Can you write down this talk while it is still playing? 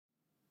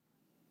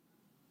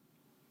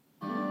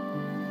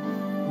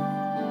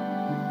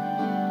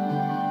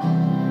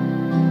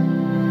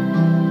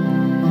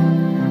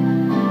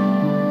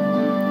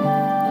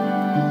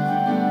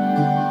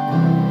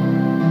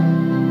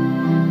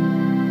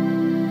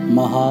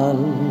Mahal,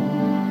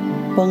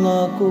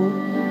 pangako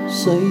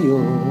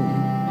sa'yo,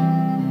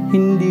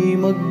 hindi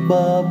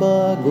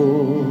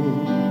magbabago.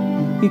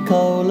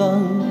 Ikaw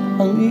lang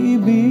ang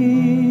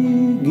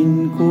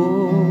iibigin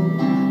ko,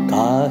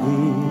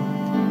 kahit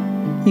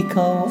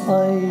ikaw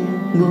ay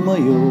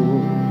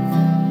lumayo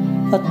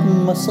at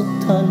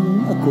masaktan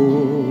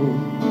ako.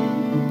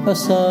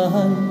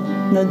 Asahan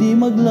na di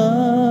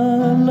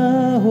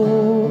maglalaho,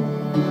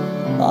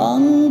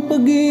 ang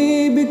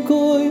pag-ibig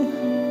ko'y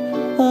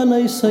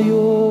alay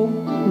sa'yo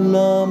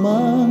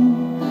lamang.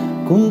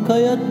 Kung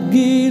kaya't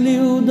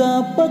giliw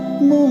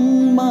dapat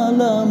mong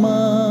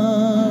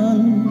malaman,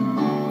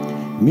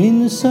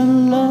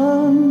 minsan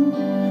lang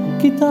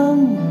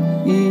kitang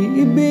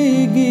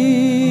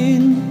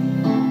iibigin,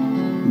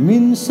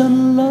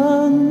 minsan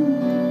lang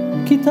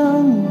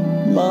kitang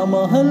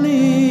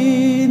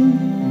mamahalin.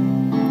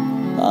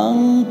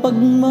 Ang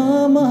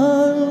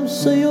pagmamahal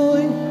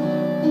sa'yo'y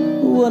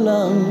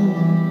walang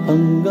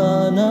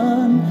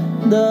hangganan,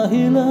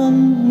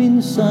 dahilan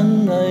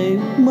minsan ay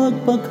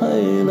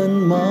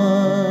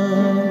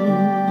magpakailanman.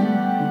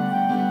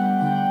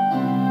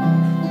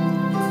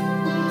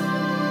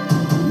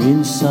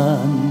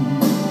 Minsan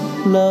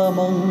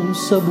lamang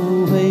sa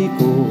buhay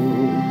ko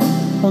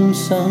ang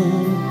sang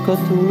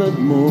katulad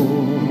mo,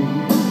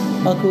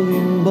 ako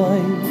rin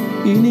ba'y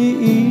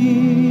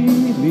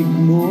iniibig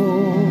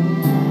mo?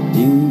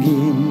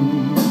 Dinggin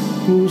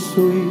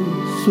puso'y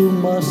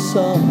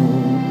sumasamo,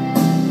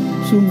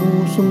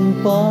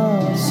 sumusumpa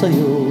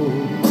sa'yo,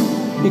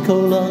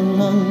 ikaw lang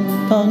ang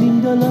tanging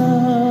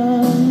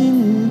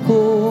dalangin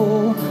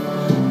ko.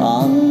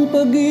 Ang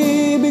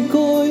pag-ibig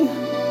ko'y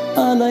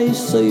alay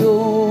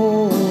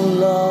sa'yo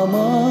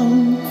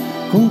lamang,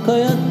 kung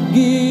kaya't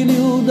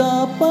giliw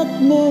dapat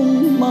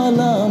mong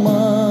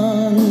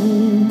malaman.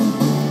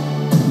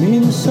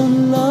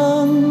 Minsan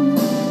lang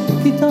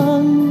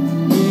kitang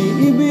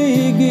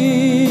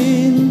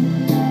iibigin,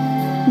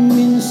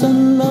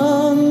 minsan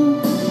lang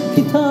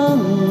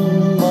kitang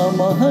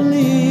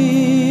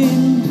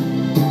mamahalin.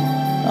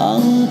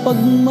 Ang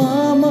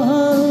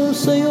pagmamahal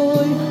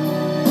sa'yo'y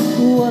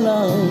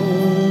walang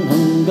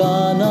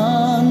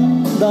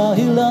hangganan,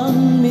 dahil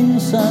lang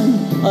minsan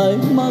ay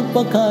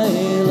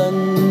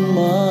magpakailanman.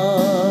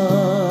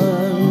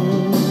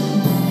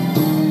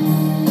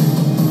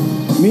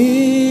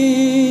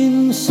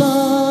 Minsan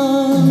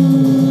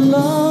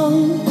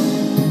lang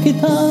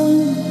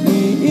kitang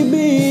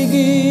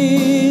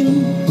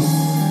iibigin,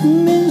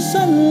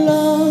 minsan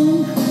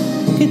lang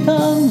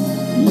kitang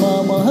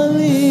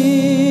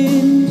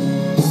mamahalin.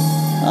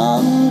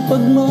 Ang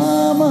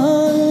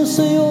pagmamahal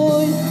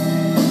sa'yo'y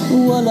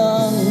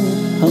walang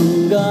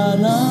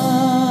hangganan,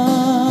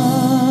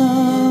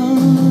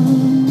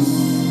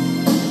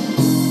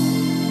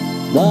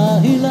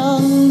 dahil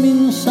lang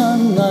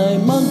minsan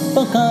ay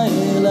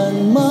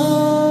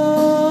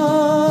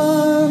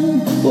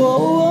magpakailanman.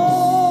 Oh,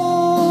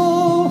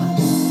 oh.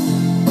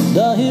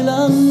 Dahil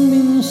lang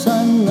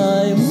minsan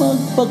ay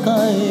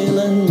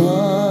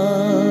magpakailanman.